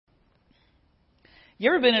You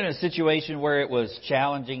ever been in a situation where it was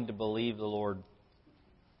challenging to believe the Lord?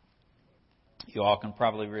 You all can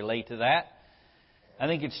probably relate to that. I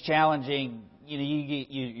think it's challenging.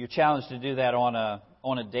 You're challenged to do that on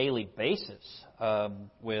a daily basis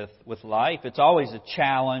with life. It's always a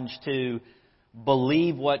challenge to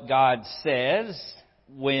believe what God says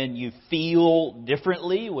when you feel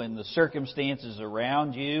differently, when the circumstances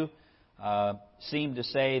around you seem to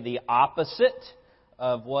say the opposite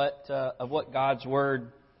of what God's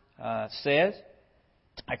Word says.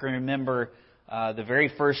 I can remember the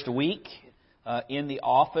very first week in the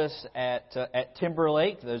office at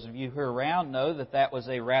Timberlake. Those of you who are around know that was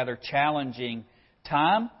a rather challenging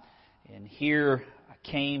time. And here I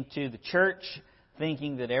came to the church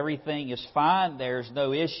thinking that everything is fine, there's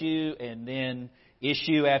no issue, and then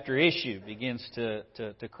issue after issue begins to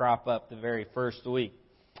crop up the very first week.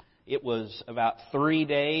 It was about 3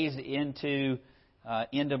 days into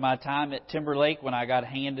my time at Timberlake when I got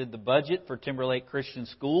handed the budget for Timberlake Christian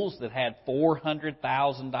Schools that had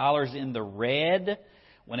 $400,000 in the red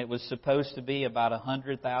when it was supposed to be about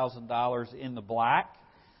 $100,000 in the black.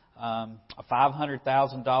 A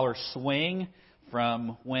 $500,000 swing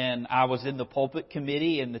from when I was in the pulpit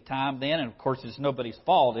committee in the time then. And of course, it's nobody's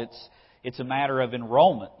fault. It's a matter of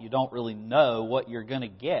enrollment. You don't really know what you're going to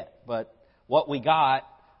get. But what we got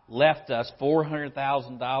left us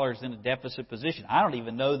 $400,000 in a deficit position. I don't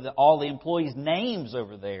even know all the employees' names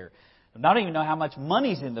over there. I don't even know how much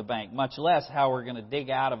money's in the bank, much less how we're going to dig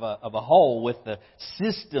out of a hole with the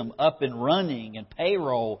system up and running and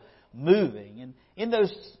payroll moving. And in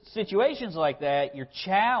those situations like that, you're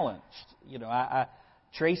challenged.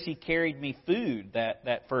 Tracy carried me food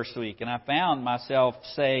that first week, and I found myself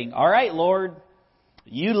saying, all right, Lord,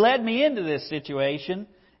 you led me into this situation,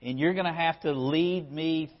 and you're going to have to lead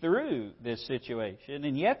me through this situation.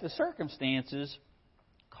 And yet the circumstances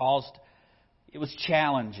it was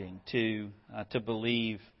challenging to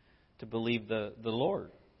believe the Lord.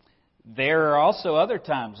 There are also other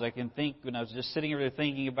times I can think when I was just sitting over there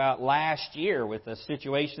thinking about last year with a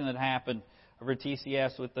situation that happened over at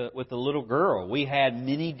TCS with the little girl. We had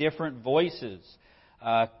many different voices.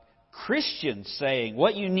 Christians saying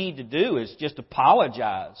what you need to do is just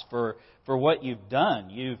apologize for what you've done.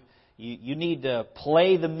 You need to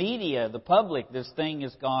play the media, the public. This thing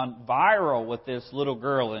has gone viral with this little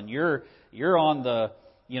girl, and you're on the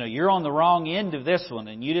wrong end of this one,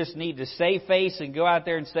 and you just need to save face and go out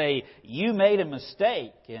there and say you made a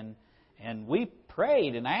mistake. And we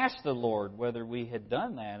prayed and asked the Lord whether we had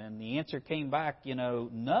done that, and the answer came back,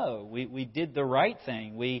 no. We did the right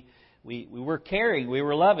thing. We were caring, we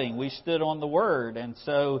were loving, we stood on the Word, and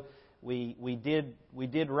so we did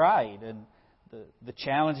right. And the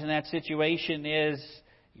challenge in that situation is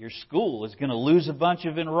your school is going to lose a bunch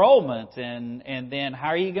of enrollment, and then how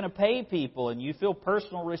are you going to pay people? And you feel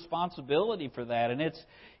personal responsibility for that, and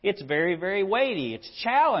it's very, very weighty. It's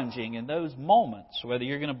challenging in those moments, whether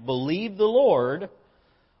you're going to believe the Lord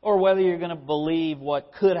or whether you're going to believe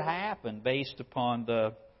what could happen based upon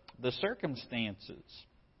the circumstances.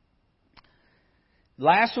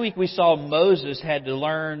 Last week we saw Moses had to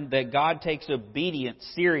learn that God takes obedience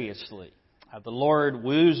seriously. The Lord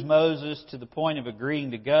woos Moses to the point of agreeing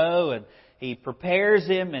to go, and He prepares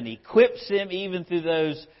him and equips him even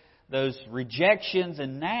through those rejections.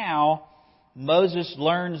 And now Moses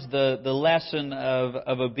learns the lesson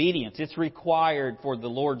of obedience. It's required for the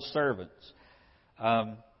Lord's servants.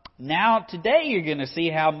 Now today you're going to see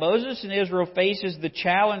how Moses in Israel faces the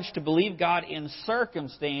challenge to believe God in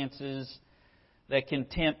circumstances that can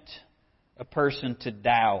tempt a person to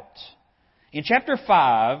doubt. In chapter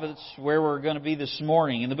 5, that's where we're going to be this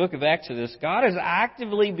morning, in the book of Exodus, God has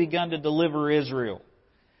actively begun to deliver Israel.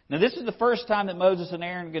 Now this is the first time that Moses and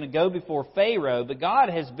Aaron are going to go before Pharaoh, but God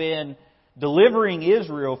has been delivering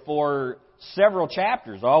Israel for several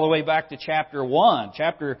chapters, all the way back to chapter 1.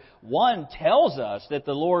 Chapter 1 tells us that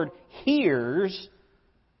the Lord hears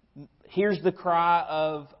the cry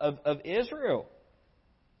of Israel.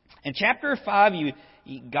 In chapter 5,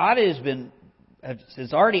 God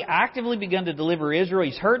has already actively begun to deliver Israel.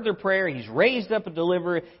 He's heard their prayer. He's raised up a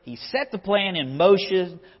deliverer. He's set the plan in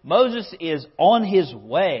motion. Moses is on his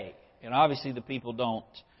way. And obviously the people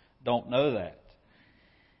don't know that.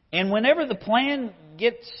 And whenever the plan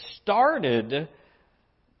gets started,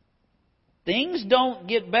 things don't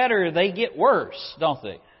get better. They get worse, don't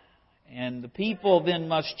they? And the people then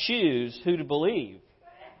must choose who to believe.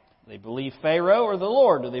 Do they believe Pharaoh or the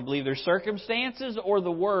Lord? Do they believe their circumstances or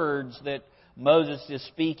the words that Moses is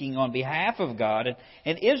speaking on behalf of God.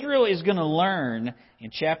 And Israel is going to learn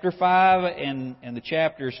in chapter 5 and the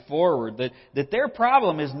chapters forward that their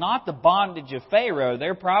problem is not the bondage of Pharaoh.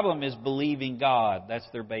 Their problem is believing God. That's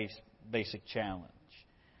their basic challenge.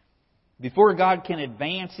 Before God can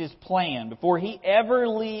advance His plan, before He ever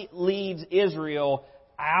leads Israel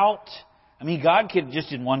out, God could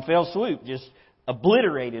just in one fell swoop just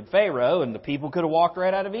obliterated Pharaoh and the people could have walked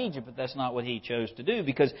right out of Egypt, but that's not what He chose to do,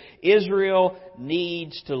 because Israel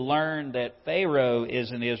needs to learn that Pharaoh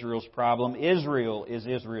isn't Israel's problem. Israel is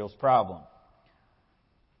Israel's problem.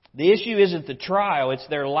 The issue isn't the trial, it's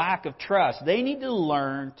their lack of trust. They need to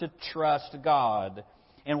learn to trust God.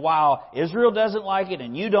 And while Israel doesn't like it,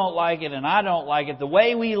 and you don't like it, and I don't like it, the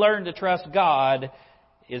way we learn to trust God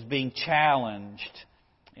is being challenged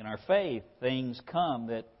in our faith. Things come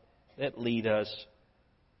that lead us,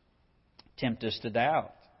 tempt us to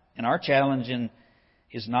doubt. And our challenge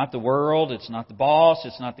is not the world, it's not the boss,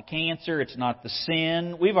 it's not the cancer, it's not the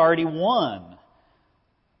sin. We've already won.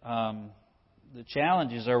 The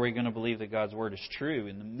challenge is, are we going to believe that God's Word is true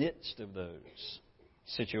in the midst of those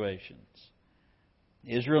situations?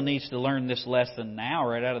 Israel needs to learn this lesson now,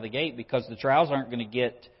 right out of the gate, because the trials aren't going to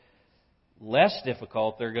get less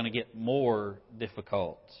difficult, they're going to get more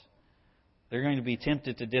difficult. They're going to be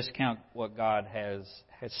tempted to discount what God has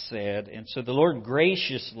said. And so the Lord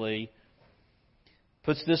graciously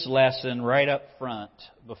puts this lesson right up front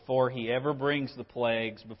before He ever brings the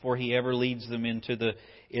plagues, before He ever leads them into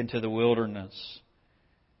the wilderness.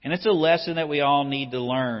 And it's a lesson that we all need to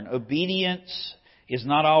learn. Obedience is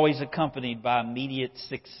not always accompanied by immediate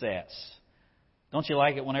success. Don't you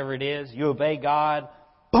like it whenever it is? You obey God,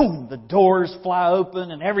 boom, the doors fly open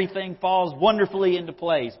and everything falls wonderfully into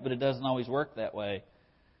place. But it doesn't always work that way.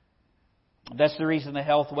 That's the reason the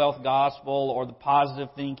health, wealth gospel or the positive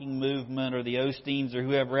thinking movement or the Osteens or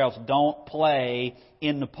whoever else don't play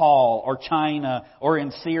in Nepal or China or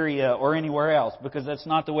in Syria or anywhere else, because that's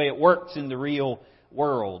not the way it works in the real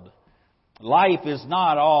world. Life is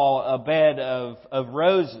not all a bed of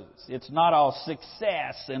roses. It's not all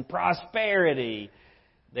success and prosperity.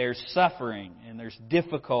 There's suffering and there's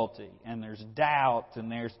difficulty and there's doubt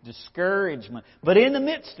and there's discouragement. But in the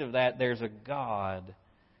midst of that, there's a God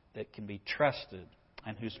that can be trusted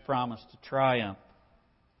and who's promised to triumph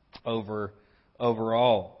over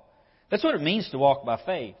all. That's what it means to walk by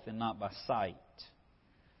faith and not by sight.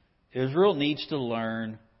 Israel needs to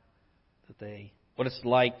learn what it's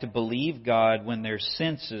like to believe God when their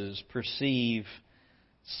senses perceive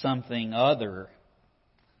something other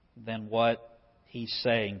than what He's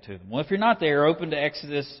saying to them. Well, if you're not there, open to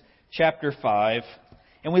Exodus chapter 5.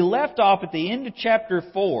 And we left off at the end of chapter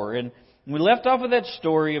 4. And we left off with that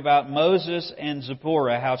story about Moses and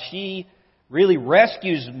Zipporah, how she really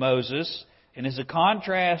rescues Moses and is a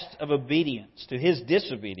contrast of obedience to his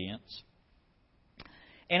disobedience.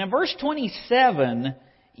 And in verse 27,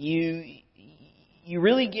 you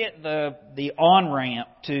really get the on-ramp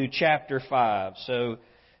to chapter 5. So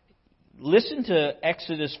listen to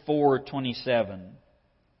Exodus 4:27.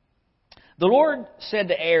 The Lord said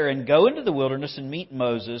to Aaron, "Go into the wilderness and meet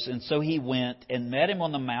Moses." And so he went and met him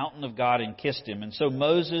on the mountain of God and kissed him. And so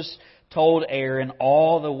Moses told Aaron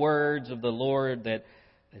all the words of the Lord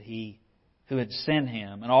who had sent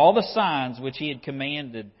him, and all the signs which He had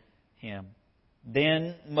commanded him.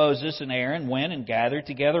 Then Moses and Aaron went and gathered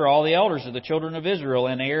together all the elders of the children of Israel,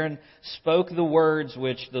 and Aaron spoke the words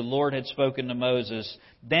which the Lord had spoken to Moses.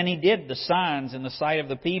 Then he did the signs in the sight of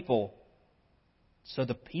the people. So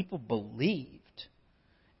the people believed.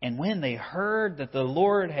 And when they heard that the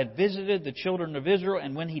Lord had visited the children of Israel,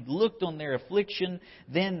 and when He'd looked on their affliction,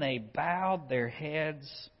 then they bowed their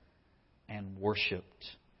heads and worshipped.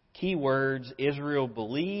 Key words: Israel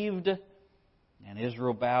believed, and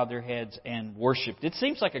Israel bowed their heads and worshipped. It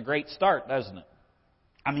seems like a great start, doesn't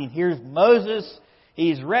it? Here's Moses.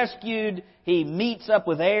 He's rescued. He meets up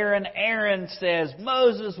with Aaron. Aaron says,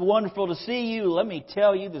 "Moses, wonderful to see you. Let me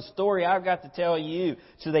tell you the story I've got to tell you."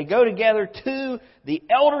 So they go together to the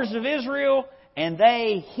elders of Israel, and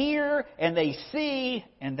they hear and they see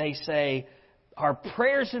and they say, "Our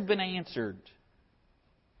prayers have been answered."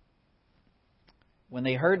 When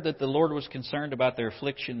they heard that the Lord was concerned about their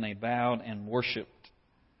affliction, they bowed and worshipped.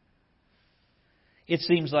 It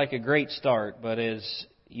seems like a great start, but as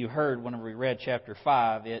you heard when we read chapter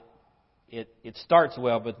 5, it starts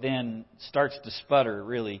well, but then starts to sputter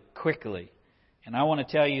really quickly. And I want to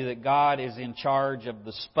tell you that God is in charge of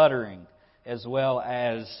the sputtering as well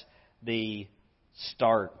as the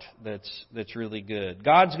start that's really good.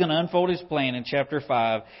 God's going to unfold His plan in chapter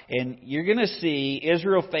 5, and you're going to see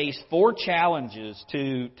Israel face 4 challenges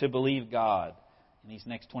to believe God. these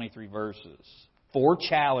next 23 verses. 4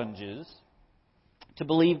 challenges to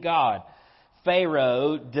believe God.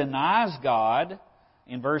 Pharaoh denies God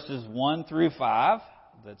in verses 1 through 5.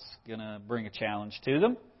 That's going to bring a challenge to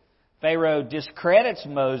them. Pharaoh discredits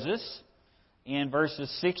Moses in verses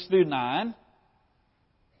 6 through 9.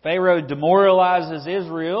 Pharaoh demoralizes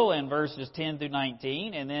Israel in verses 10 through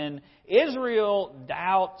 19. And then Israel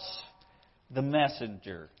doubts the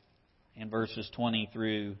messenger in verses 20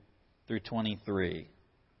 through 23.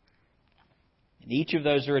 And each of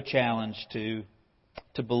those are a challenge to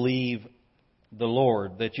believe the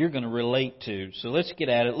Lord that you're going to relate to. So let's get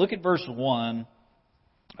at it. Look at verse 1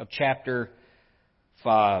 of chapter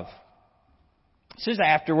 5. It says,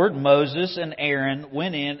 "Afterward, Moses and Aaron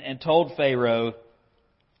went in and told Pharaoh,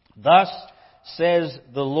 'Thus says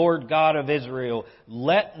the Lord God of Israel,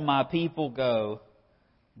 let my people go,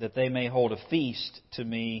 that they may hold a feast to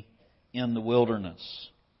me in the wilderness.'"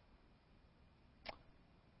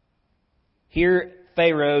 Here,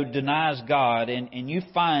 Pharaoh denies God, and you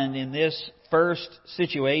find in this first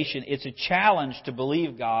situation, it's a challenge to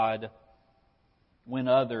believe God when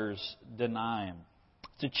others deny Him.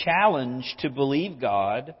 It's a challenge to believe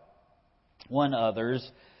God when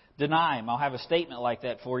others deny Him. I'll have a statement like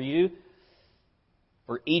that for you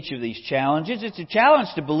for each of these challenges. It's a challenge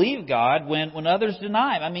to believe God when others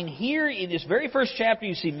deny Him. I mean, here in this very first chapter,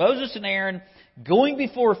 you see Moses and Aaron going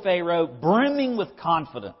before Pharaoh, brimming with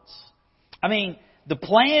confidence. I mean, the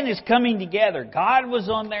plan is coming together. God was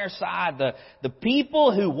on their side. The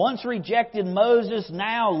people who once rejected Moses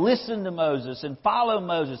now listen to Moses and follow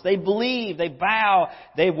Moses. They believe, they bow,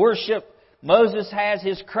 they worship. Moses has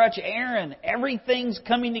his crutch, Aaron. Everything's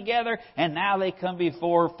coming together, and now they come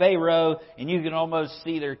before Pharaoh, and you can almost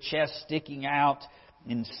see their chest sticking out.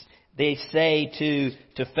 And they say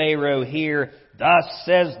to Pharaoh here, "Thus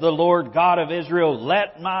says the Lord God of Israel,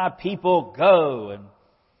 let my people go."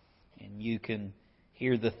 And you can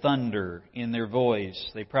hear the thunder in their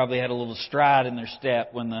voice. They probably had a little stride in their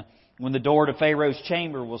step when the door to Pharaoh's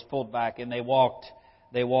chamber was pulled back and they walked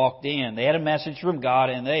in. They had a message from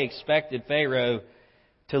God and they expected Pharaoh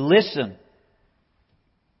to listen.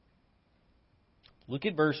 Look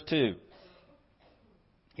at verse 2.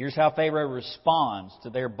 Here's how Pharaoh responds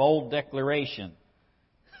to their bold declaration.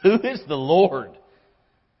 "Who is the Lord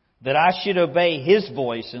that I should obey His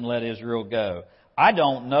voice and let Israel go? I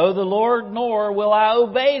don't know the Lord, nor will I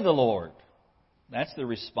obey the Lord." That's the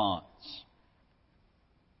response.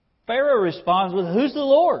 Pharaoh responds with, "Who's the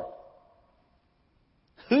Lord?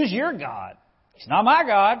 Who's your God?" "He's not my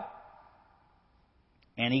God."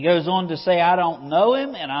 And he goes on to say, "I don't know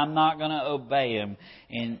Him and I'm not going to obey Him."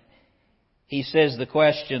 And he says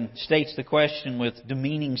states the question with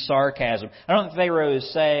demeaning sarcasm. I don't think Pharaoh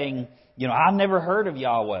is saying, "I've never heard of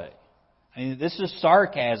Yahweh." I mean, this is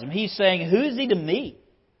sarcasm. He's saying, who is He to me?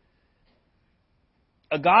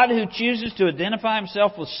 A God who chooses to identify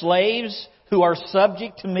Himself with slaves who are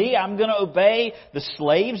subject to me? I'm going to obey the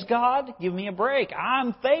slave's God? Give me a break.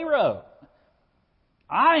 I'm Pharaoh.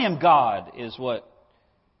 I am God, is what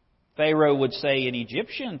Pharaoh would say in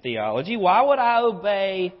Egyptian theology. Why would I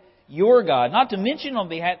obey your God? Not to mention on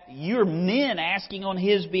behalf, your men asking on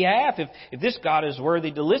His behalf. If this God is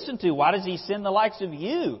worthy to listen to, why does He send the likes of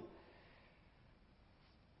you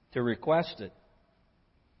to request it?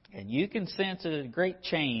 And you can sense a great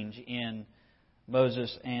change in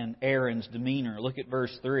Moses and Aaron's demeanor. Look at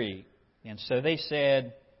verse 3. "And so they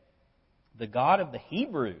said, 'The God of the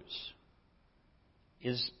Hebrews.'"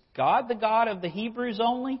 Is God the God of the Hebrews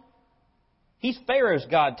only? He's Pharaoh's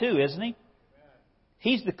God too, isn't He?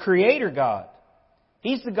 He's the Creator God.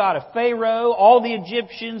 He's the God of Pharaoh, all the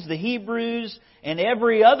Egyptians, the Hebrews, and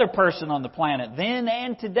every other person on the planet, then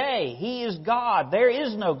and today. He is God. There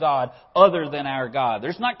is no God other than our God.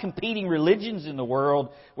 There's not competing religions in the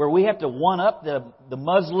world where we have to one-up the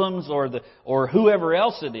Muslims or whoever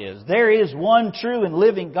else it is. There is one true and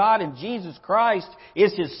living God, and Jesus Christ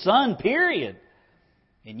is His Son, period.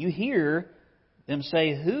 And you hear them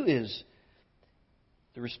say, who is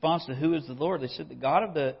the response to who is the Lord? They said, "The God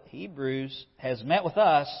of the Hebrews has met with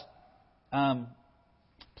us.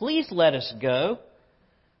 Please let us go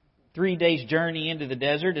 3 days' journey into the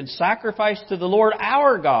desert and sacrifice to the Lord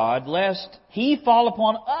our God, lest He fall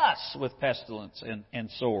upon us with pestilence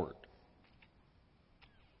and sword."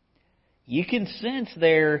 You can sense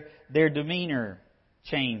their demeanor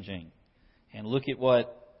changing. And look at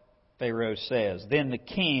what Pharaoh says. "Then the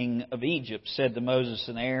king of Egypt said to Moses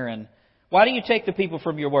and Aaron, 'Why do you take the people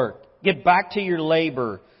from your work? Get back to your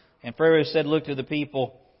labor.' And Pharaoh said, 'Look, the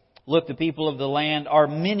people of the land are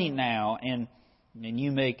many now, and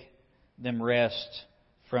you make them rest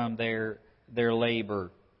from their labor.'"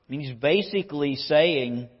 I mean, he's basically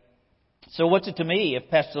saying, so what's it to me if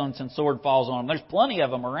pestilence and sword falls on them? There's plenty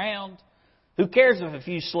of them around. Who cares if a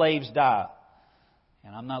few slaves die?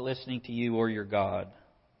 And I'm not listening to you or your God.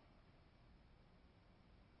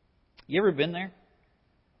 You ever been there?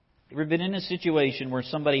 Ever been in a situation where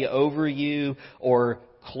somebody over you or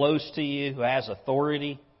close to you who has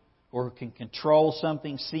authority or who can control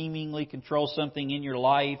something, seemingly control something in your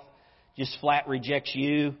life, just flat rejects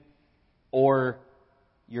you or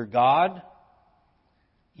your God?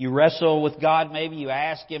 You wrestle with God, maybe you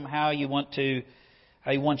ask Him how He wants you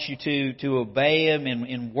to obey Him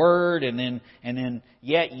in word, and then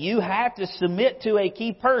yet you have to submit to a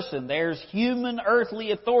key person. There's human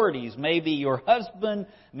earthly authorities. Maybe your husband,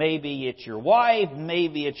 maybe it's your wife,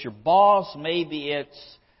 maybe it's your boss, maybe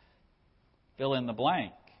it's fill in the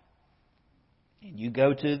blank. And you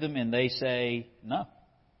go to them and they say no.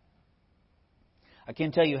 I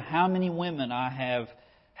can't tell you how many women I have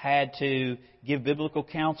had to give biblical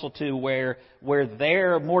counsel to where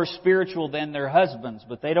they're more spiritual than their husbands,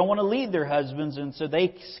 but they don't want to lead their husbands, and so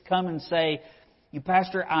they come and say, "You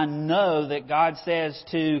pastor, I know that God says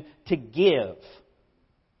to give,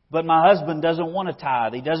 but my husband doesn't want to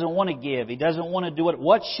tithe. He doesn't want to give. He doesn't want to do it.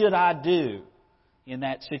 What should I do in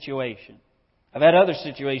that situation?" I've had other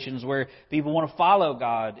situations where people want to follow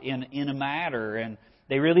God in a matter, and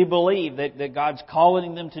they really believe that God's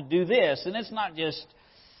calling them to do this, and it's not just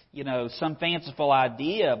some fanciful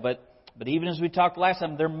idea, but even as we talked last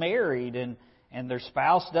time, they're married and their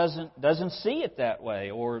spouse doesn't see it that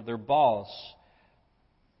way, or their boss.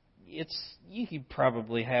 You could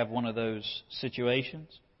probably have one of those situations.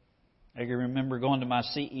 I can remember going to my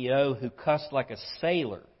CEO who cussed like a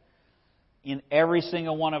sailor in every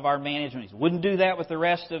single one of our management meetings. Wouldn't do that with the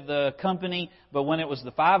rest of the company, but when it was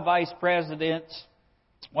the 5 vice presidents,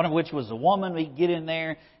 one of which was a woman, we'd get in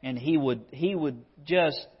there and he would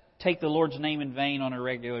just take the Lord's name in vain on a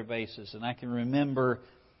regular basis. And I can remember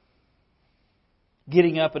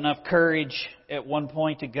getting up enough courage at one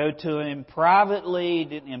point to go to him privately,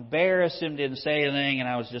 didn't embarrass him, didn't say anything, and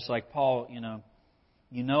I was just like, "Paul,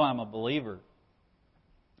 you know I'm a believer."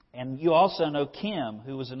 And you also know Kim,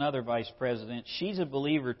 who was another vice president. She's a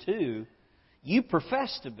believer too. You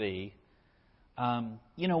profess to be.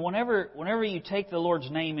 Whenever you take the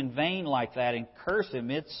Lord's name in vain like that and curse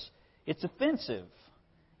Him, it's offensive.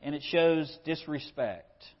 And it shows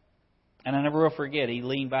disrespect. And I never will forget, he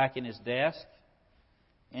leaned back in his desk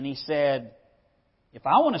and he said, "If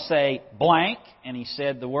I want to say blank," and he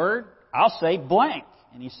said the word, "I'll say blank,"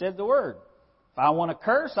 and he said the word. "If I want to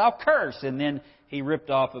curse, I'll curse." And then he ripped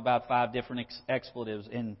off about 5 different expletives.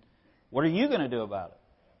 And what are you going to do about it?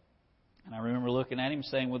 And I remember looking at him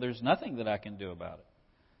saying, "Well, there's nothing that I can do about it.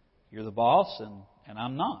 You're the boss and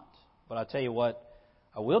I'm not. But I'll tell you what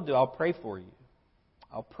I will do. I'll pray for you.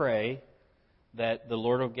 I'll pray that the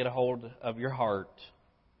Lord will get a hold of your heart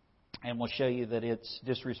and will show you that it's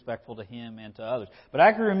disrespectful to Him and to others." But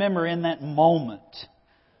I can remember in that moment,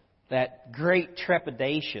 that great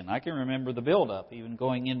trepidation. I can remember the build-up, even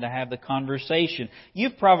going in to have the conversation.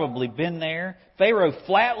 You've probably been there. Pharaoh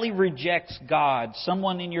flatly rejects God.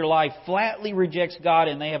 Someone in your life flatly rejects God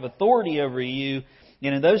and they have authority over you.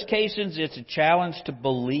 And in those cases, it's a challenge to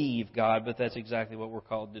believe God, but that's exactly what we're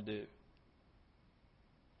called to do.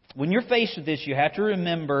 When you're faced with this, you have to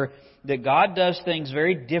remember that God does things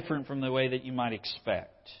very different from the way that you might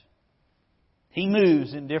expect. He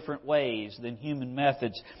moves in different ways than human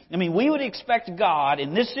methods. I mean, we would expect God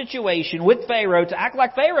in this situation with Pharaoh to act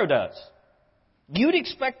like Pharaoh does. You'd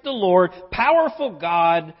expect the Lord, powerful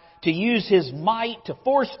God, to use His might to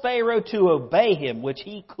force Pharaoh to obey Him, which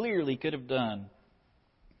he clearly could have done.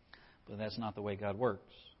 But that's not the way God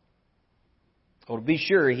works. Well, to be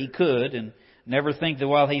sure, He could, and never think that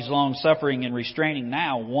while He's long-suffering and restraining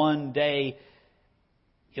now, one day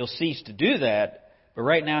He'll cease to do that. But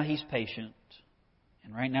right now He's patient.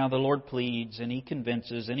 And right now the Lord pleads and He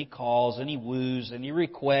convinces and He calls and He woos and He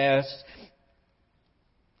requests.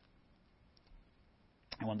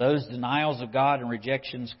 And when those denials of God and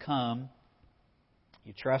rejections come,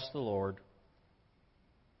 you trust the Lord.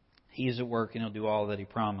 He is at work and He'll do all that He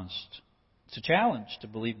promised. It's a challenge to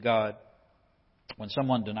believe God when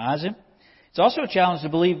someone denies Him. It's also a challenge to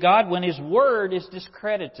believe God when His Word is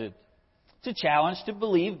discredited. It's a challenge to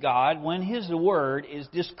believe God when His Word is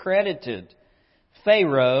discredited.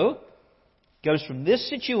 Pharaoh goes from this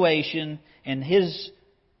situation, and his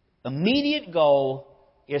immediate goal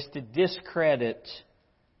is to discredit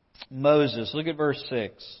Moses. Look at verse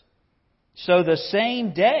 6. "So the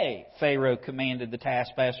same day Pharaoh commanded the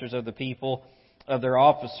taskmasters of the people, of their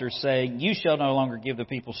officers, saying, 'You shall no longer give the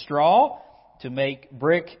people straw to make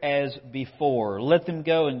brick as before. Let them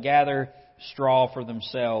go and gather straw for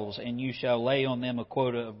themselves, and you shall lay on them a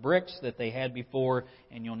quota of bricks that they had before,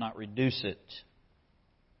 and you'll not reduce it."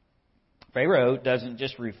 Pharaoh doesn't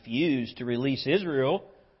just refuse to release Israel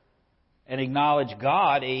and acknowledge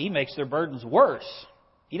God. He makes their burdens worse.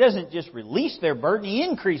 He doesn't just release their burden, he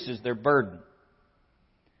increases their burden.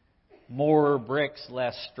 More bricks,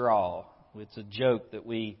 less straw. It's a joke that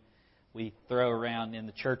we throw around in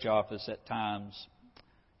the church office at times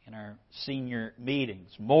in our senior meetings.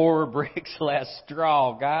 More bricks, less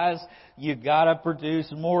straw. Guys, you've got to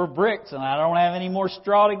produce more bricks, and I don't have any more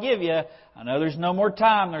straw to give you. I know there's no more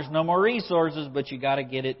time, there's no more resources, but you got to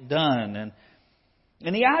get it done.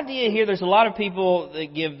 And the idea here, there's a lot of people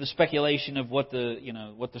that give the speculation of what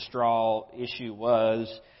the straw issue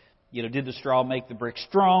was. Did the straw make the brick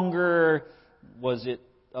stronger? Did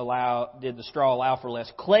the straw allow for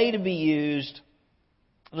less clay to be used?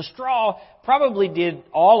 The straw probably did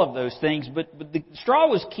all of those things, but the straw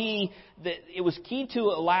was key. It was key to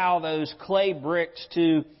allow those clay bricks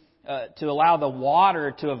to allow the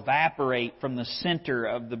water to evaporate from the center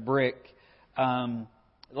of the brick.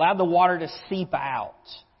 Allowed the water to seep out.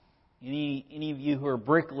 Any of you who are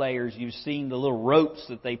bricklayers, you've seen the little ropes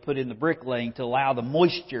that they put in the bricklaying to allow the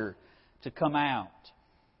moisture to come out.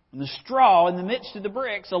 And the straw in the midst of the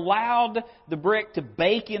bricks allowed the brick to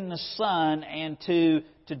bake in the sun and to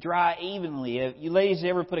dry evenly. You ladies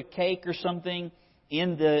ever put a cake or something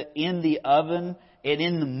in the oven, and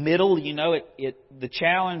in the middle, the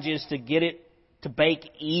challenge is to get it to bake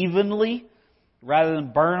evenly rather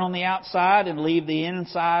than burn on the outside and leave the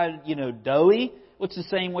inside, doughy. It's the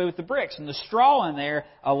same way with the bricks. And the straw in there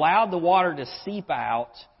allowed the water to seep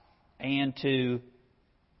out and to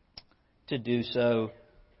do so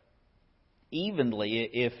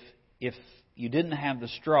evenly. If you didn't have the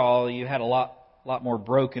straw, you had a lot more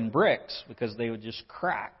broken bricks because they would just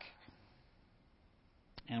crack.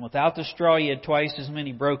 And without the straw, you had twice as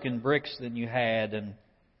many broken bricks than you had. And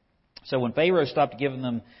so when Pharaoh stopped giving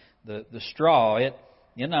them the straw, it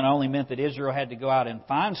not only meant that Israel had to go out and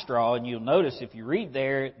find straw, and you'll notice if you read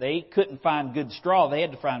there, they couldn't find good straw. They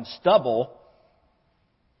had to find stubble,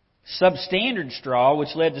 substandard straw,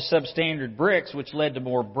 which led to substandard bricks, which led to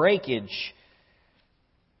more breakage.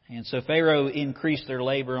 And so Pharaoh increased their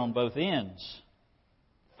labor on both ends.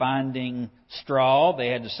 Finding straw, they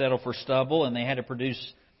had to settle for stubble, and they had to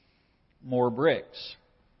produce more bricks.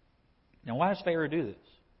 Now, why does Pharaoh do this?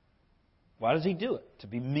 Why does he do it? To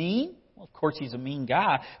be mean? Well, of course he's a mean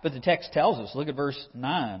guy, but the text tells us. Look at verse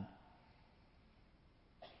 9.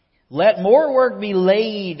 Let more work be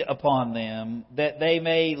laid upon them, that they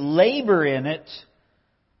may labor in it,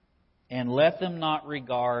 and let them not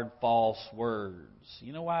regard false words.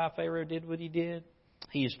 You know why Pharaoh did what he did?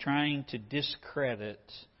 He is trying to discredit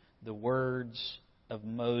the words of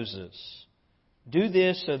Moses. Do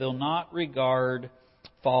this so they'll not regard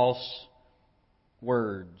false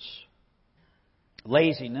words.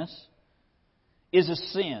 Laziness is a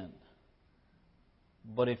sin.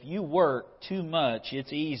 But if you work too much,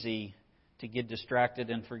 it's easy to get distracted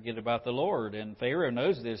and forget about the Lord. And Pharaoh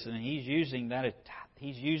knows this, and he's using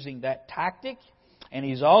that tactic, and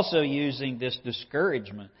he's also using this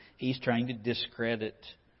discouragement. He's trying to discredit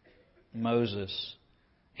Moses,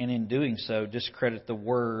 and in doing so, discredit the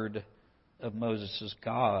word of Moses'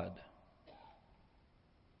 God.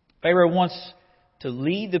 Pharaoh wants to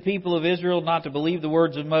lead the people of Israel not to believe the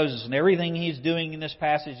words of Moses. And everything he's doing in this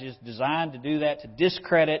passage is designed to do that, to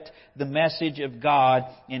discredit the message of God.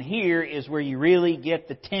 And here is where you really get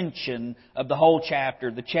the tension of the whole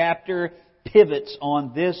chapter. The chapter pivots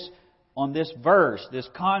on this verse, this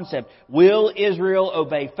concept. Will Israel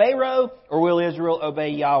obey Pharaoh, or will Israel obey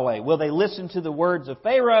Yahweh? Will they listen to the words of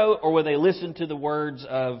Pharaoh, or will they listen to the words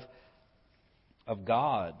of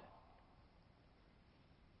God?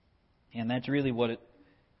 And that's really what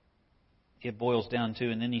it boils down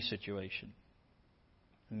to in any situation.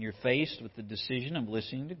 When you're faced with the decision of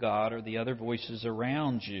listening to God or the other voices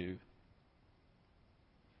around you.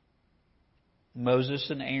 Moses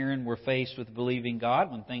and Aaron were faced with believing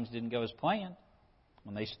God when things didn't go as planned.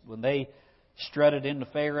 When they strutted into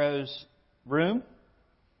Pharaoh's room,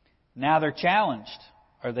 now they're challenged.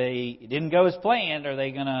 It didn't go as planned. Are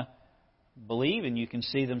they going to believe? And you can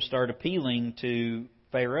see them start appealing to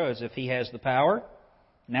Pharaoh as if he has the power.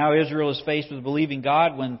 Now Israel is faced with believing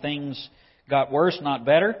God when things got worse, not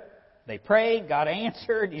better. They prayed, God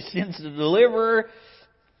answered, He sends the deliverer.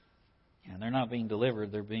 And they're not being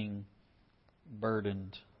delivered, they're being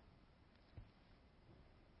burdened.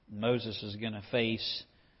 Moses is going to face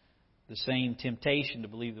the same temptation to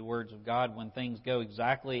believe the words of God when things go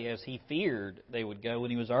exactly as he feared they would go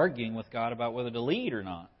when he was arguing with God about whether to lead or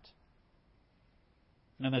not.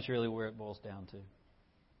 And that's really where it boils down to.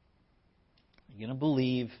 You're going to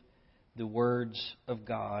believe the words of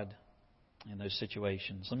God in those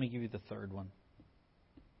situations. Let me give you the third one.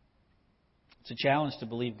 It's a challenge to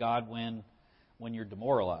believe God when you're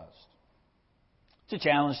demoralized. It's a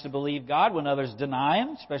challenge to believe God when others deny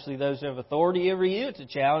Him, especially those who have authority over you. It's a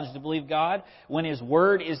challenge to believe God when His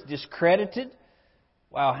Word is discredited.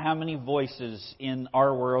 Wow, how many voices in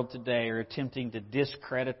our world today are attempting to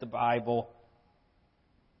discredit the Bible?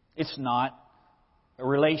 It's not a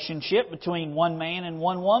relationship between one man and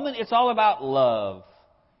one woman. It's all about love.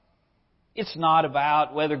 It's not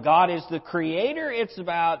about whether God is the Creator. It's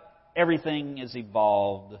about everything is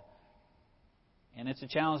evolved. And it's a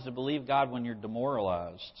challenge to believe God when you're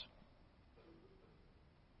demoralized.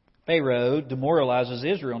 Pharaoh demoralizes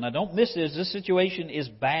Israel. Now don't miss this. This situation is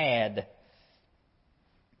bad.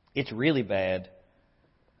 It's really bad.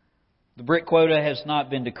 The brick quota has not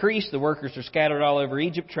been decreased. The workers are scattered all over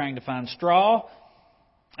Egypt trying to find straw.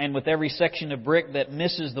 And with every section of brick that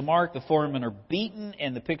misses the mark, the foremen are beaten,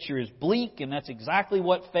 and the picture is bleak, and that's exactly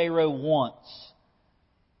what Pharaoh wants.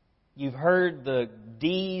 You've heard the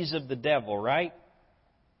D's of the devil, right?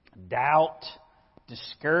 Doubt,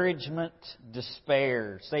 discouragement,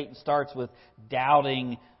 despair. Satan starts with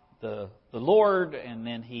doubting the Lord, and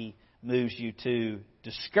then he moves you to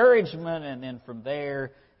discouragement, and then from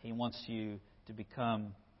there he wants you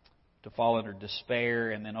to fall under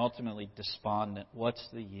despair, and then ultimately despondent. What's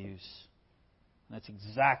the use? And that's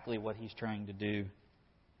exactly what he's trying to do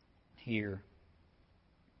here.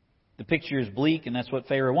 The picture is bleak, and that's what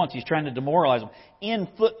Pharaoh wants. He's trying to demoralize them. In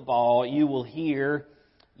football, you will hear,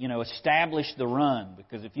 establish the run.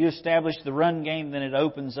 Because if you establish the run game, then it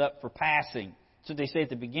opens up for passing. That's what they say at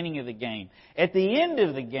the beginning of the game. At the end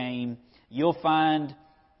of the game, you'll find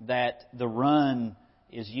that the run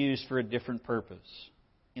is used for a different purpose.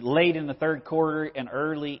 Late in the third quarter and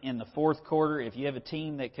early in the fourth quarter, if you have a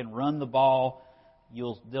team that can run the ball,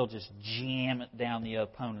 they'll just jam it down the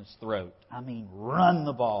opponent's throat. I mean, run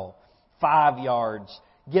the ball 5 yards,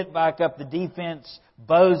 get back up the defense,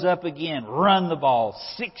 bows up again, run the ball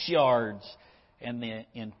 6 yards. And the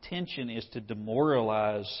intention is to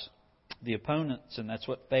demoralize the opponents, and that's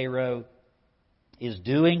what Pharaoh is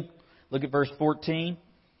doing. Look at verse 14.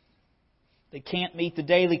 They can't meet the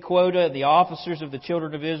daily quota. The officers of the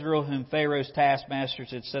children of Israel, whom Pharaoh's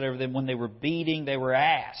taskmasters had set over them, when they were beating, they were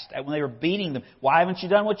asked, when they were beating them, why haven't you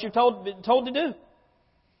done what you're told to do?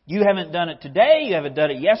 You haven't done it today. You haven't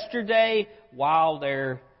done it yesterday. While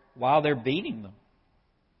they're beating them,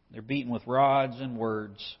 they're beaten with rods and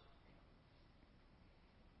words,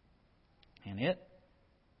 and it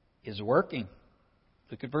is working.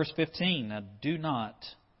 Look at verse 15. Now, do not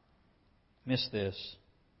miss this.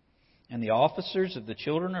 And the officers of the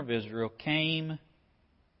children of Israel came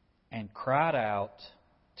and cried out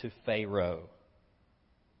to Pharaoh,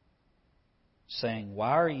 saying, why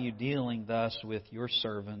are you dealing thus with your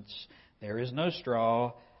servants? There is no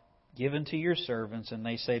straw given to your servants. And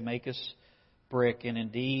they say, make us brick. And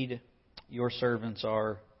indeed, your servants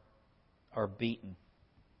are beaten.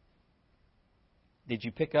 Did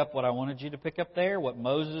you pick up what I wanted you to pick up there? What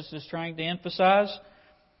Moses is trying to emphasize?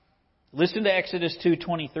 Listen to Exodus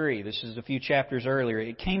 2:23. This is a few chapters earlier.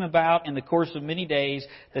 It came about in the course of many days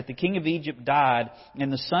that the king of Egypt died,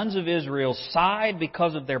 and the sons of Israel sighed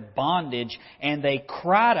because of their bondage, and they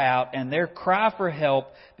cried out, and their cry for help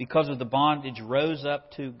because of the bondage rose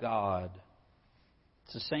up to God.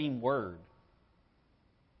 It's the same word.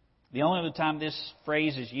 The only other time this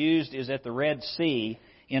phrase is used is at the Red Sea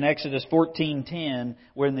in Exodus 14:10,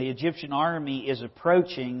 when the Egyptian army is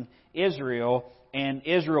approaching Israel, and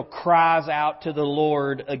Israel cries out to the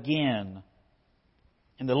Lord again.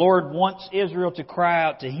 And the Lord wants Israel to cry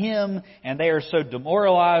out to Him, and they are so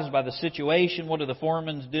demoralized by the situation. What do the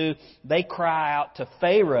foremen do? They cry out to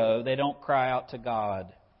Pharaoh. They don't cry out to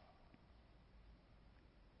God.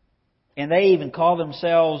 And they even call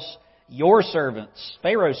themselves your servants,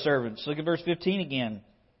 Pharaoh's servants. Look at verse 15 again.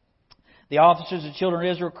 The officers of the children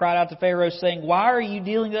of Israel cried out to Pharaoh, saying, why are you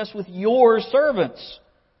dealing thus with your servants?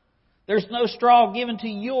 There's no straw given to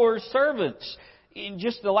your servants. In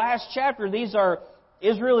just the last chapter,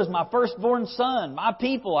 Israel is my firstborn son, my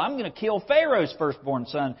people. I'm going to kill Pharaoh's firstborn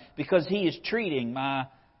son because he is treating my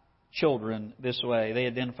children this way. They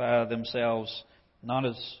identify themselves not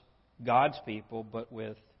as God's people, but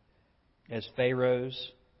as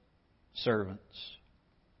Pharaoh's servants.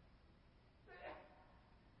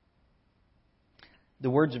 The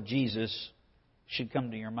words of Jesus should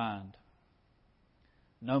come to your mind.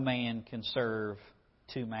 no man can serve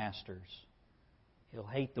two masters. He'll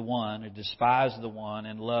hate the one or despise the one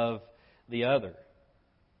and love the other.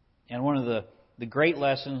 And one of the great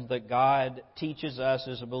lessons that God teaches us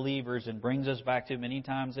as believers and brings us back to many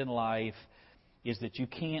times in life is that you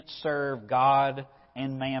can't serve God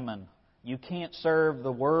and mammon. You can't serve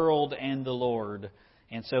the world and the Lord.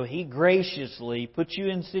 And so He graciously puts you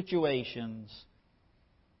in situations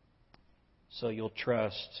so you'll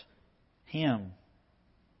trust Him.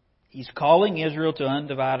 He's calling Israel to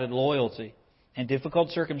undivided loyalty. And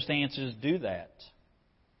difficult circumstances do that.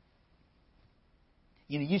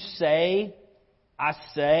 You say, I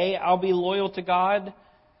say I'll be loyal to God,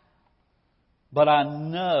 but I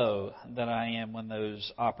know that I am when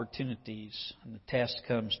those opportunities and the test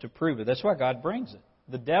comes to prove it. That's why God brings it.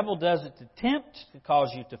 The devil does it to tempt, to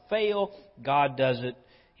cause you to fail. God does it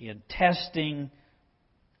in testing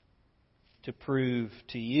to prove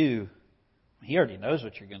to you. He already knows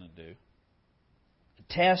what you're going to do.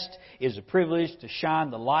 The test is a privilege to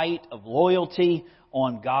shine the light of loyalty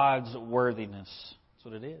on God's worthiness. That's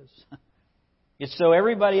what it is. It's so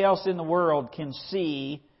everybody else in the world can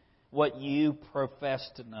see what you profess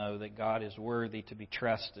to know, that God is worthy to be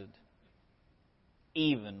trusted.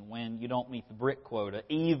 Even when you don't meet the brick quota,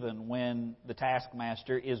 even when the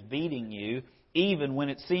taskmaster is beating you, even when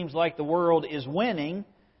it seems like the world is winning,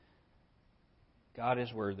 God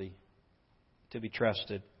is worthy to be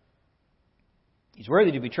trusted. He's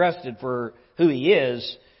worthy to be trusted for who He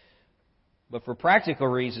is, but for practical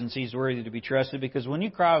reasons He's worthy to be trusted, because when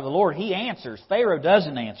you cry to the Lord, He answers. Pharaoh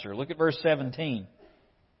doesn't answer. Look at verse 17.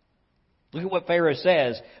 Look at what Pharaoh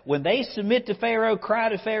says. When they submit to Pharaoh, cry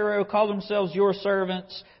to Pharaoh, call themselves your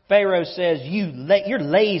servants, Pharaoh says, you're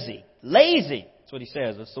lazy. Lazy! That's what he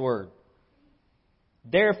says. That's the word.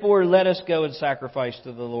 Therefore, let us go and sacrifice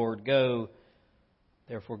to the Lord.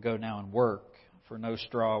 Therefore, go now and work, for no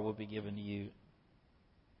straw will be given to you.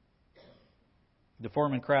 The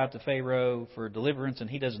foremen cry out to Pharaoh for deliverance, and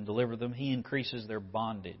he doesn't deliver them. He increases their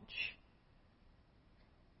bondage.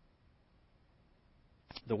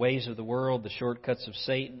 The ways of the world, the shortcuts of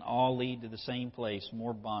Satan, all lead to the same place,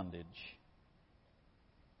 more bondage.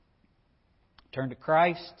 Turn to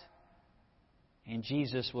Christ, and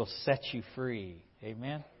Jesus will set you free.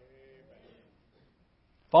 Amen?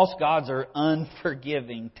 False gods are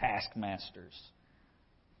unforgiving taskmasters.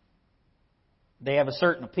 They have a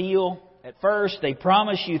certain appeal. At first, they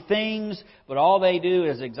promise you things, but all they do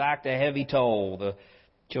is exact a heavy toll. The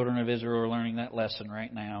children of Israel are learning that lesson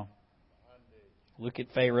right now. Look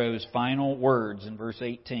at Pharaoh's final words in verse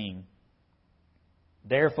 18.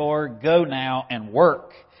 Therefore, go now and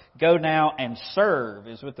work. Go now and serve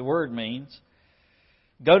is what the word means.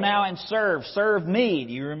 Go now and serve. Serve me.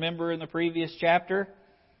 Do you remember in the previous chapter?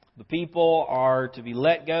 The people are to be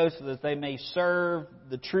let go so that they may serve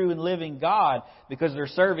the true and living God, because they're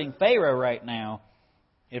serving Pharaoh right now.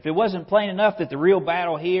 If it wasn't plain enough that the real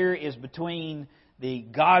battle here is between the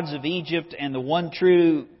gods of Egypt and the one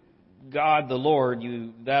true God, the Lord,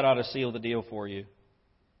 that ought to seal the deal for you.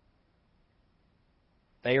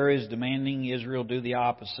 Pharaoh is demanding Israel do the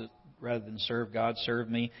opposite. Rather than serve God, serve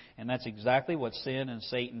me. And that's exactly what sin and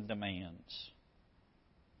Satan demands.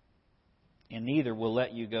 And neither will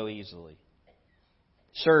let you go easily.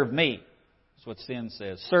 Serve me is what sin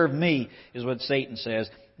says. Serve me is what Satan says.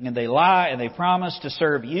 And they lie and they promise to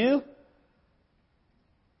serve you,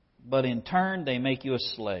 but in turn they make you a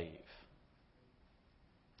slave.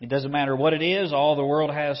 It doesn't matter what it is, all the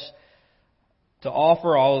world has to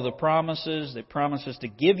offer, all of the promises. It promises to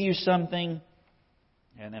give you something,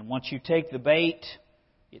 and then once you take the bait,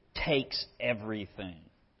 it takes everything.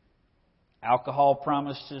 Alcohol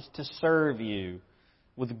promises to serve you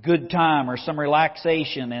with a good time or some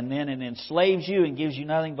relaxation, and then it enslaves you and gives you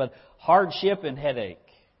nothing but hardship and headache.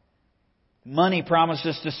 Money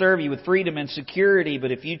promises to serve you with freedom and security,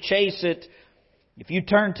 but if you chase it, if you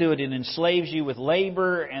turn to it, it enslaves you with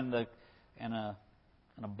labor and a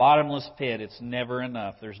bottomless pit. It's never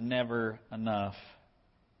enough. There's never enough.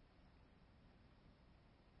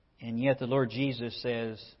 And yet the Lord Jesus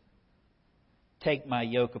says, take my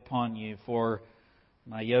yoke upon you, for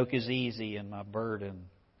my yoke is easy and my burden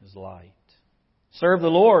is light. Serve the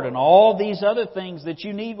Lord, and all these other things that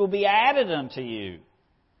you need will be added unto you.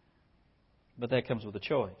 But that comes with a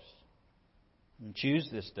choice. And choose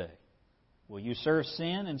this day. Will you serve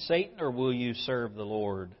sin and Satan, or will you serve the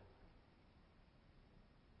Lord?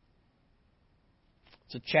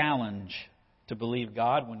 It's a challenge to believe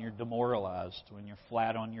God when you're demoralized, when you're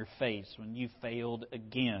flat on your face, when you failed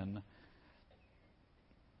again.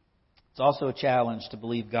 It's also a challenge to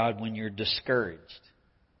believe God when you're discouraged.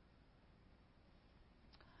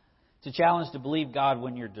 It's a challenge to believe God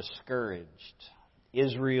when you're discouraged.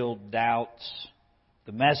 Israel doubts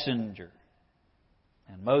the messenger.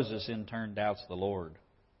 And Moses in turn doubts the Lord.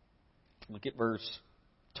 Look at verse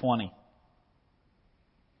 20.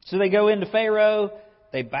 So they go into Pharaoh.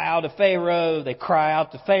 They bow to Pharaoh. They cry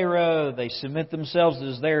out to Pharaoh. They submit themselves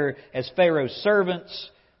as Pharaoh's servants.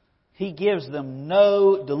 He gives them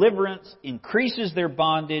no deliverance, increases their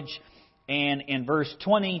bondage. And in verse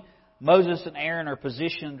 20, Moses and Aaron are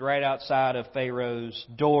positioned right outside of Pharaoh's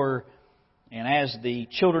door. And as the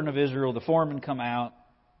children of Israel, the foremen, come out,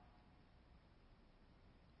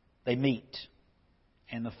 they meet.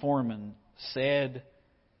 And the foreman said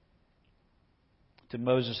to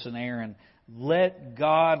Moses and Aaron, let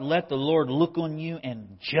the Lord look on you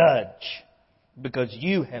and judge, because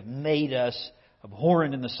you have made us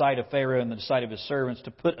abhorrent in the sight of Pharaoh and in the sight of his servants,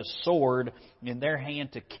 to put a sword in their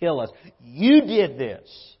hand to kill us. You did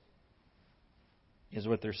this, is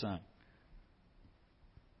what they're saying.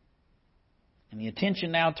 And the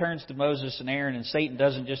attention now turns to Moses and Aaron, and Satan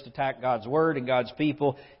doesn't just attack God's Word and God's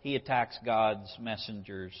people, he attacks God's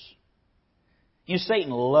messengers. You know,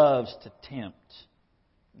 Satan loves to tempt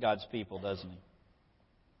God's people, doesn't he?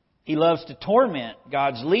 He loves to torment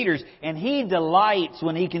God's leaders, and he delights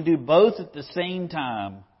when he can do both at the same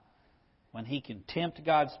time. When he can tempt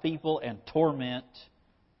God's people and torment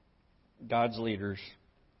God's leaders.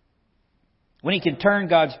 When he can turn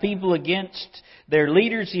God's people against their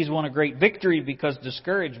leaders, he's won a great victory, because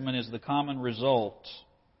discouragement is the common result.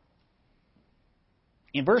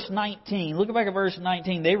 In verse 19, look back at verse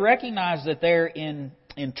 19, they recognize that they're in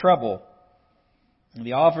trouble. And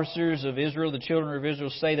the officers of Israel, the children of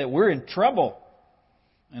Israel, say that we're in trouble.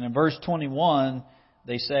 And in verse 21,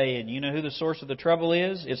 they say, and you know who the source of the trouble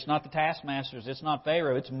is? It's not the taskmasters, it's not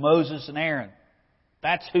Pharaoh, it's Moses and Aaron.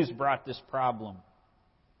 That's who's brought this problem.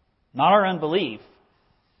 Not our unbelief,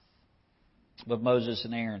 but Moses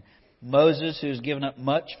and Aaron. Moses, who's given up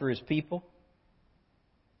much for his people,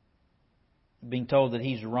 being told that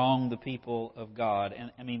he's wronged the people of God.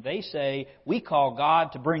 And they say, we call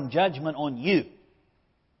God to bring judgment on you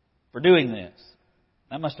for doing this.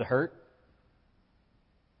 That must have hurt.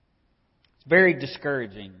 It's very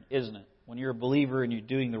discouraging, isn't it? When you're a believer and you're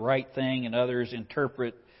doing the right thing and others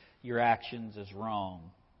interpret your actions as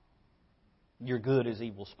wrong. Your good is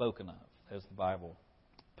evil spoken of, as the Bible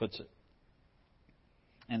puts it.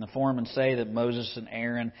 And the foremen say that Moses and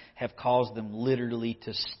Aaron have caused them literally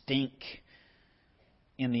to stink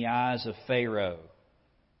in the eyes of Pharaoh.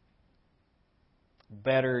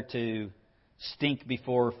 Better to stink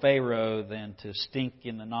before Pharaoh than to stink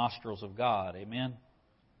in the nostrils of God. Amen?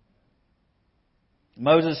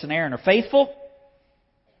 Moses and Aaron are faithful,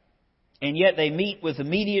 and yet they meet with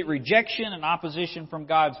immediate rejection and opposition from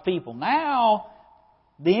God's people. Now,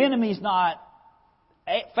 the enemy's not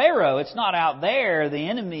Pharaoh. It's not out there. The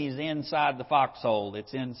enemy's inside the foxhole.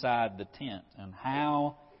 It's inside the tent. And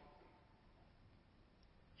how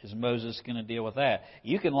is Moses going to deal with that?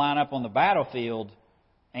 You can line up on the battlefield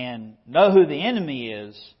and know who the enemy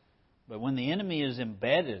is, but when the enemy is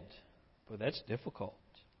embedded, boy, that's difficult.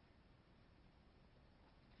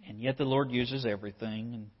 And yet the Lord uses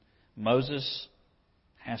everything, and Moses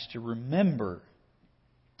has to remember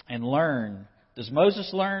and learn. Does Moses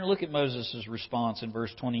learn? Look at Moses' response in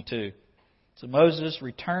verse 22. So Moses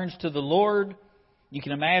returns to the Lord. You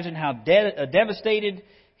can imagine how devastated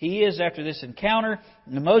he is after this encounter.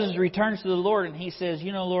 And Moses returns to the Lord and he says,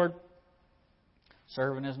 you know, Lord,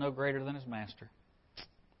 servant is no greater than his master.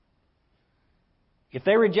 If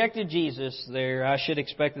they rejected Jesus, I should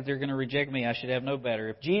expect that they're going to reject me. I should have no better.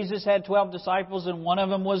 If Jesus had 12 disciples and one of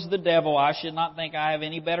them was the devil, I should not think I have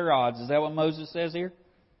any better odds. Is that what Moses says here?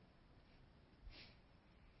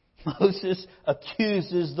 Moses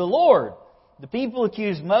accuses the Lord. The people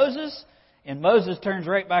accuse Moses, and Moses turns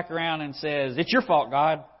right back around and says, it's your fault,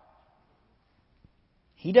 God.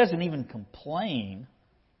 He doesn't even complain.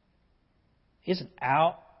 It's an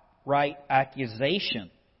outright accusation.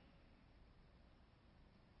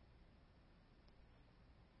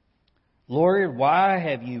 Lord, why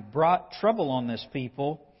have you brought trouble on this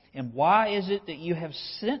people? And why is it that you have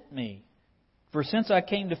sent me? For since I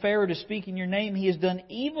came to Pharaoh to speak in your name, he has done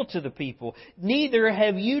evil to the people. Neither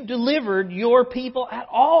have you delivered your people at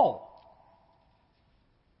all.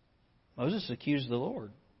 Moses accuses the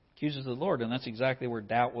Lord, and that's exactly where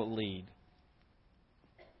doubt will lead.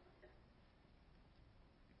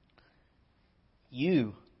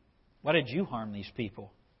 Why did you harm these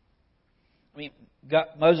people?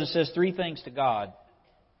 Moses says three things to God.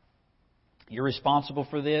 You're responsible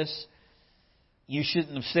for this. You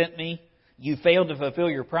shouldn't have sent me. You failed to fulfill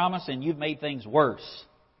your promise, and you've made things worse.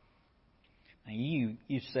 Now you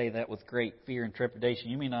say that with great fear and trepidation.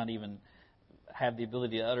 You may not even have the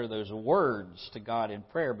ability to utter those words to God in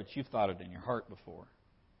prayer, but you've thought it in your heart before.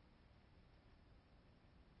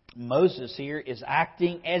 Moses here is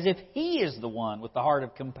acting as if he is the one with the heart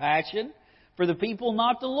of compassion for the people,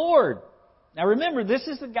 not the Lord. Now remember, this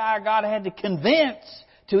is the guy God had to convince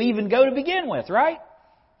to even go to begin with, right?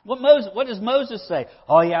 What does Moses say?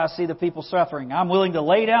 Oh yeah, I see the people suffering. I'm willing to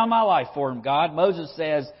lay down my life for them, God. Moses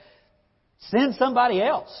says, send somebody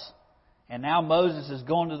else. And now Moses is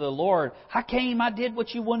going to the Lord. I came, I did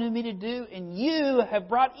what you wanted me to do, and you have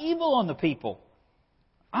brought evil on the people.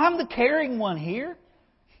 I'm the caring one here.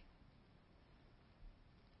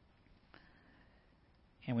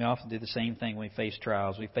 And we often do the same thing when we face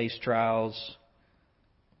trials. We face trials.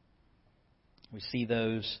 We see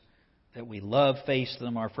those that we love face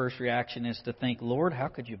them. Our first reaction is to think, Lord, how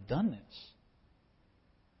could you have done this?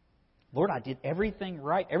 Lord, I did everything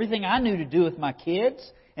right. Everything I knew to do with my kids,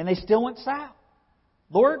 and they still went south.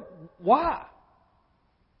 Lord, why?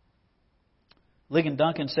 Ligon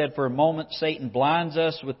Duncan said, for a moment, Satan blinds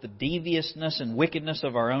us with the deviousness and wickedness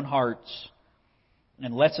of our own hearts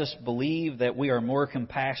and lets us believe that we are more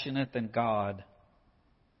compassionate than God.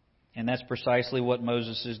 And that's precisely what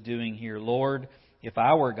Moses is doing here. Lord, if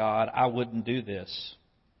I were God, I wouldn't do this.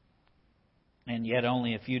 And yet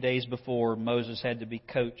only a few days before, Moses had to be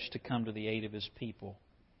coached to come to the aid of his people.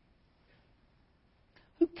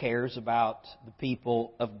 Who cares about the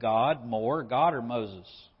people of God more, God or Moses?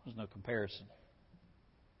 There's no comparison.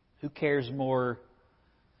 Who cares more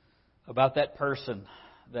about that person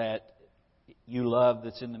that you love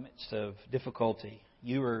that's in the midst of difficulty?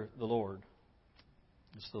 You or the Lord?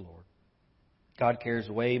 It's the Lord. God cares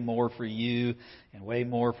way more for you and way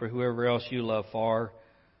more for whoever else you love, far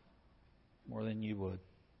more than you would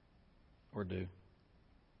or do.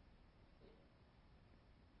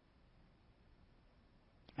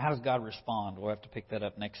 How does God respond? We'll have to pick that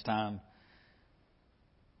up next time.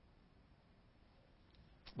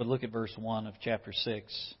 But look at verse 1 of chapter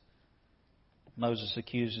 6. Moses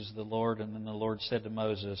accuses the Lord, and then the Lord said to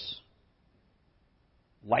Moses,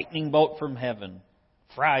 lightning bolt from heaven,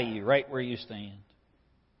 fry you right where you stand.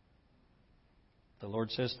 The Lord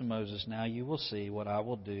says to Moses, now you will see what I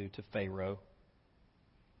will do to Pharaoh.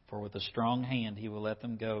 For with a strong hand he will let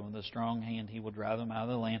them go, and with a strong hand he will drive them out of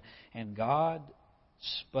the land. And God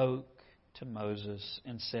spoke to Moses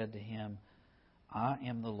and said to him, I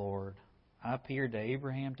am the Lord. I appeared to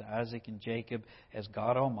Abraham, to Isaac, and Jacob as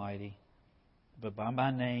God Almighty, but by my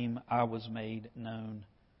name I was made known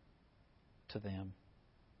to them.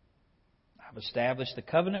 I've established the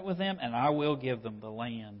covenant with them, and I will give them the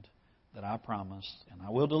land that I promised, and I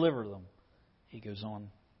will deliver them, he goes on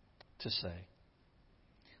to say.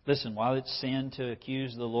 Listen, while it's sin to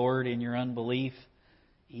accuse the Lord in your unbelief,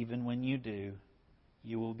 even when you do,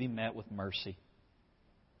 you will be met with mercy.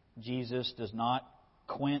 Jesus does not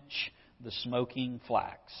quench the smoking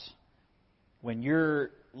flax. When your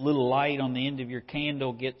little light on the end of your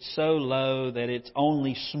candle gets so low that it's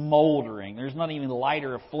only smoldering, there's not even a light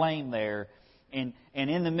or a flame there, and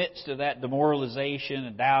in the midst of that demoralization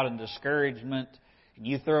and doubt and discouragement, and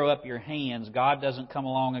you throw up your hands, God doesn't come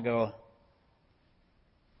along and go,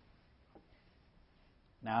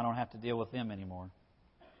 now I don't have to deal with them anymore.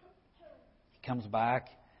 He comes back,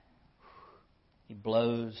 he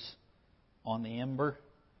blows on the ember.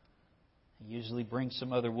 He usually brings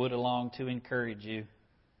some other wood along to encourage you.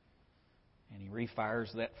 And he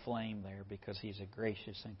refires that flame there because he's a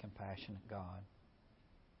gracious and compassionate God.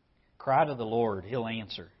 Cry to the Lord, he'll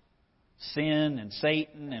answer. Sin and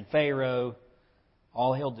Satan and Pharaoh,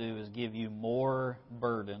 all he'll do is give you more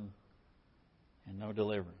burden and no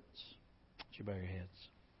deliverance. Would you bow your heads?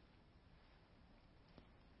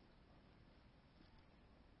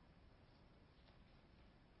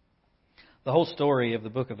 The whole story of the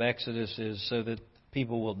book of Exodus is so that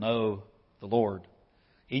people will know the Lord.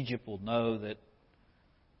 Egypt will know that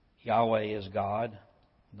Yahweh is God.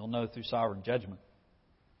 They'll know through sovereign judgment.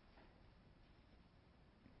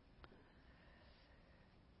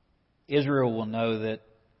 Israel will know that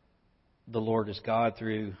the Lord is God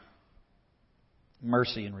through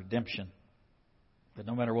mercy and redemption. But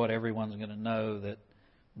no matter what, everyone's going to know that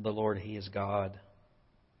the Lord, He is God.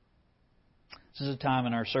 This is a time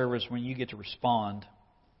in our service when you get to respond.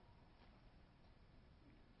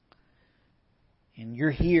 And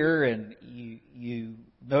you're here and you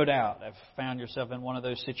no doubt have found yourself in one of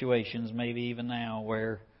those situations, maybe even now,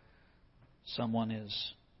 where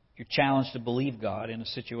you're challenged to believe God in a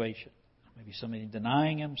situation. Maybe somebody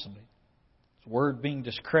denying Him, somebody's word being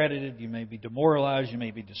discredited. You may be demoralized. You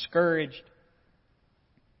may be discouraged.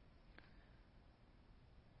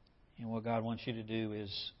 And what God wants you to do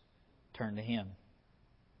is turn to Him.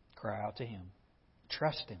 Cry out to Him.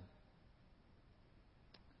 Trust Him.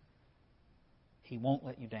 He won't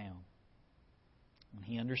let you down. And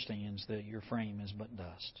He understands that your frame is but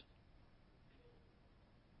dust.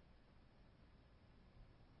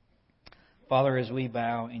 Father, as we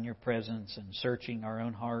bow in Your presence and searching our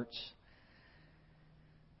own hearts,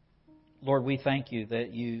 Lord, we thank You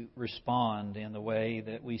that You respond in the way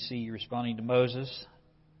that we see You responding to Moses.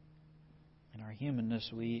 In our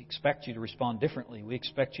humanness, we expect You to respond differently. We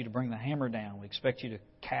expect You to bring the hammer down. We expect You to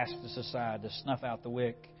cast us aside, to snuff out the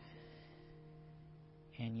wick.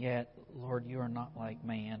 And yet, Lord, You are not like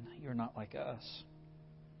man. You are not like us.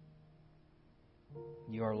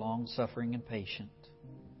 You are long-suffering and patient.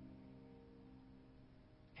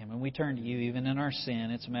 And when we turn to You, even in our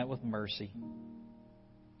sin, it's met with mercy.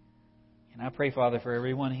 And I pray, Father, for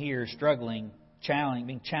everyone here struggling,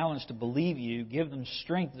 being challenged to believe You. Give them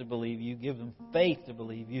strength to believe You. Give them faith to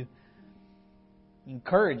believe You.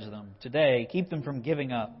 Encourage them today. Keep them from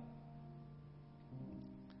giving up.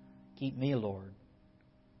 Keep me, Lord.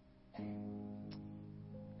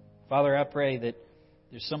 Father, I pray that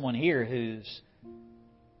there's someone here who's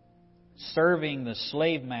serving the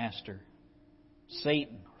slave master,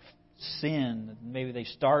 Satan, or sin. Maybe they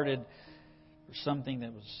started for something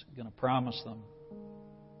that was going to promise them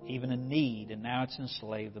even a need, and now it's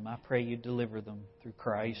enslaved them. I pray You deliver them through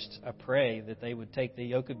Christ. I pray that they would take the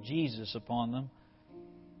yoke of Jesus upon them,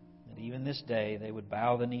 that even this day they would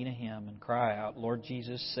bow the knee to Him and cry out, Lord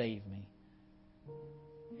Jesus, save me,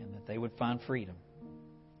 and that they would find freedom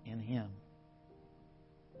in Him.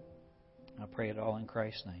 I pray it all in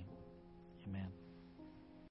Christ's name. Amen.